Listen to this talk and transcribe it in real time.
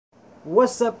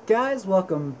What's up, guys?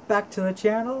 Welcome back to the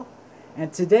channel,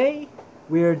 and today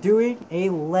we are doing a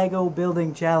Lego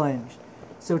building challenge.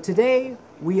 So today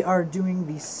we are doing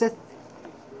the Sith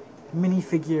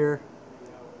minifigure.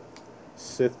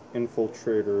 Sith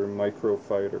Infiltrator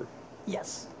Microfighter.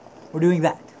 Yes, we're doing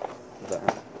that.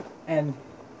 That. And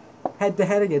head to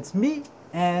head against me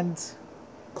and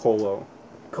Kolo.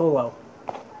 Kolo.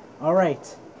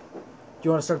 Alright. Do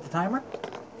you want to start the timer?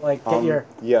 Like, get your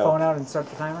yeah. phone out and start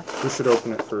the timer? We should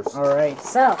open it first. Alright,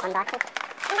 so.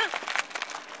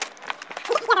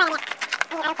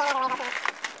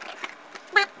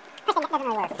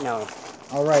 No.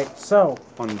 Alright, so.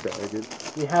 Unbag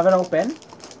it. We have it open.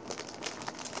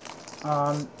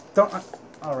 Don't.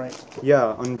 Alright.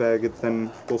 Yeah, unbag it,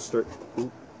 then we'll start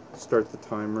the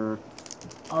timer.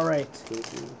 Alright.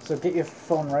 So get your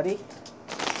phone ready.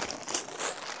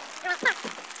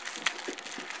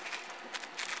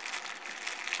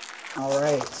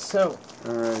 Alright, so.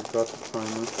 Alright, got the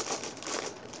timer.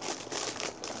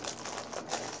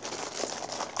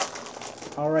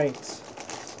 Alright.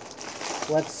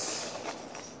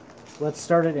 Let's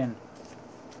start it in.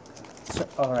 So,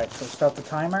 alright, so start the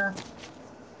timer.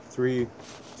 3,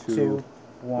 2, 2,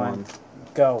 1, 1.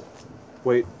 go.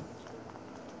 Wait,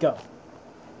 Go.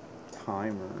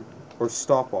 timer. Or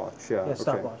stopwatch, yeah. Yeah, okay.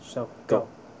 stopwatch, so go.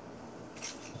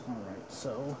 Alright,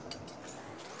 so.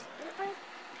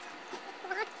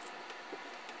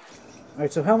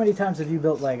 Alright, so how many times have you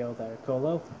built Lego there,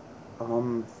 Kolo?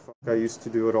 I used to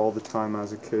do it all the time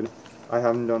as a kid. I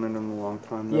haven't done it in a long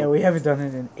time though. Yeah, we haven't done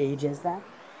it in ages, that.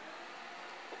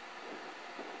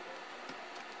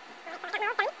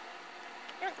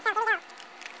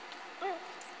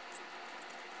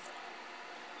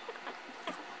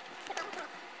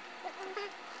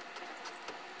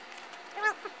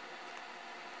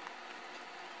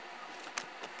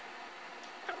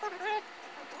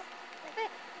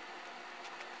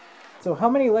 So how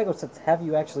many Lego sets have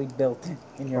you actually built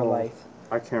in your life?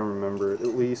 I can't remember.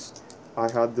 At least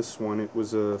I had this one. It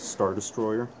was a Star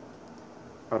Destroyer.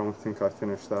 I don't think I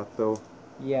finished that though.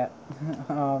 Yeah.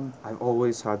 I've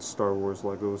always had Star Wars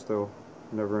Legos though.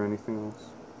 Never anything else.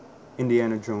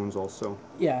 Indiana Jones also.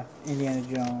 Yeah, Indiana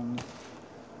Jones.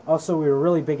 Also, we were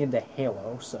really big into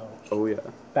Halo, so Oh yeah.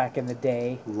 back in the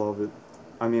day. Love it.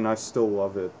 I mean, I still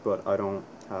love it, but I don't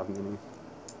have many.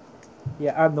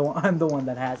 Yeah, I'm the one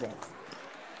that has it.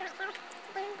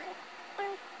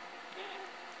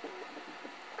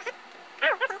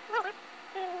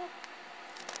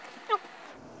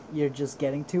 You're just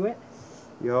getting to it?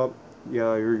 Yup.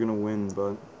 Yeah, you're gonna win,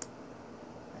 but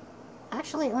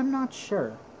Actually, I'm not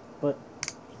sure, but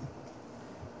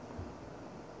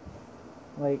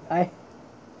like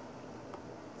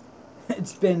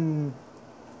it's been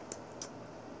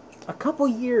a couple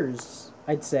years,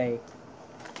 I'd say,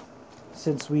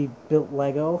 since we built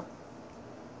Lego.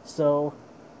 So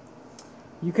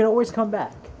you can always come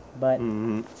back, but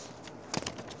all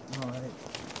right.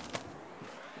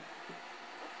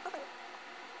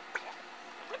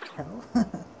 Hell.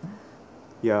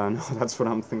 yeah, I know. That's what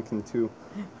I'm thinking too.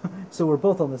 So we're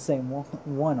both on the same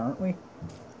one, aren't we?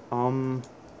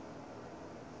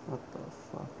 What the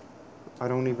fuck? I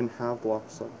don't even have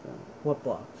blocks like that. What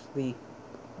blocks?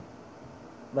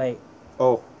 Like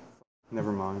Oh,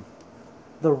 never mind.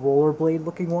 the rollerblade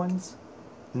looking ones?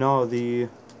 No,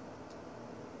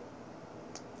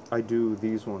 I do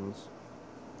these ones.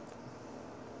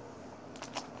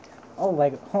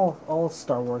 All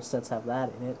Star Wars sets have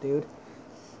that in it, dude.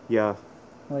 Yeah,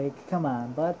 Like, come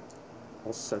on, bud.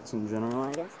 all sets in general,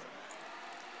 I guess.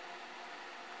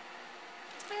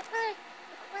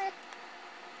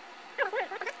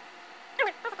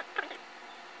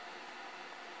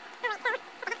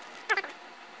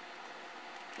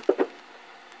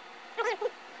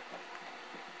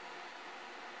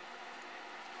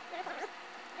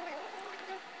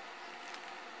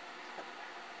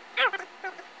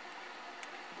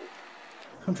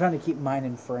 I'm trying to keep mine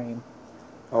in frame.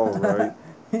 Oh, right.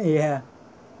 Yeah.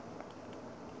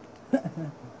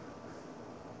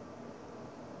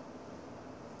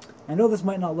 I know this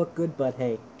might not look good, but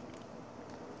hey,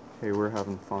 Hey, we're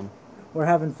having fun. we're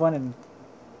having fun, and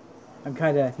I'm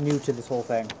kind of new to this whole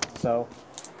thing, so.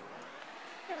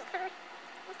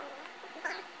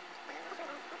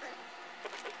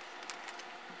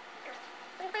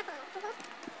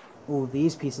 Ooh,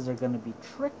 these pieces are gonna be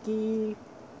tricky.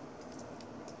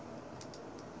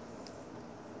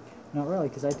 Not really,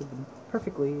 because I did them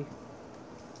perfectly.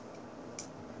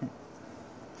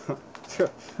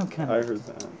 I'm kind I of. heard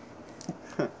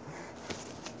that.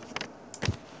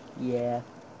 Yeah.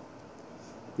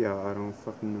 Yeah, I don't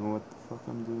fucking know what the fuck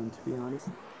I'm doing, to be honest.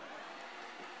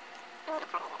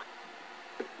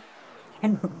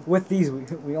 And with these,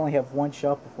 we only have one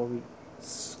shot before we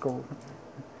screw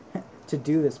to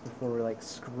do this before we like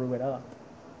screw it up.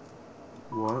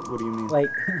 What? What do you mean? Like,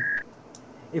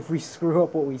 if we screw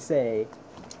up what we say.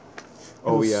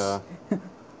 Oh yeah.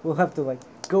 We'll have to like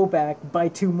go back, buy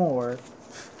 2 more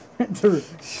to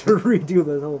redo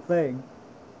the whole thing.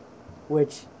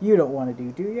 Which you don't want to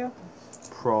do you?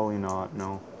 Probably not.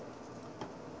 No.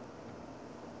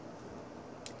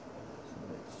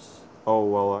 Oh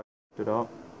well, I f***ed it up.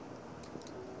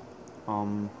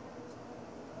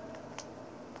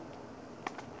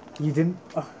 You didn't.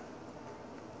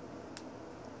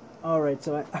 All right,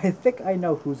 so I think I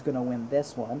know who's gonna win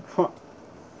this one. Huh.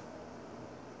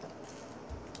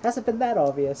 Hasn't been that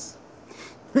obvious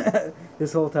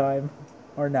this whole time,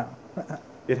 or no?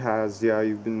 It has. Yeah,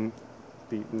 you've been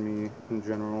beating me in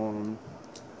general,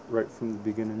 right from the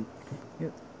beginning. Yeah.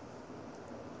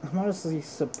 I'm honestly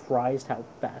surprised how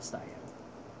fast I am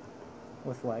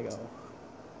with Lego.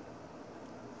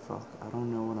 Fuck, I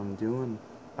don't know what I'm doing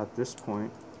at this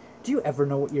point. Do you ever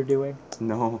know what you're doing?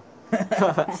 No.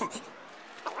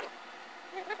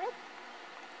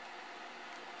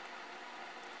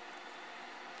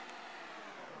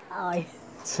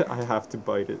 I have to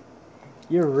bite it.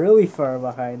 You're really far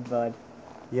behind, bud.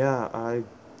 Yeah, I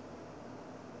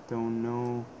don't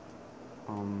know.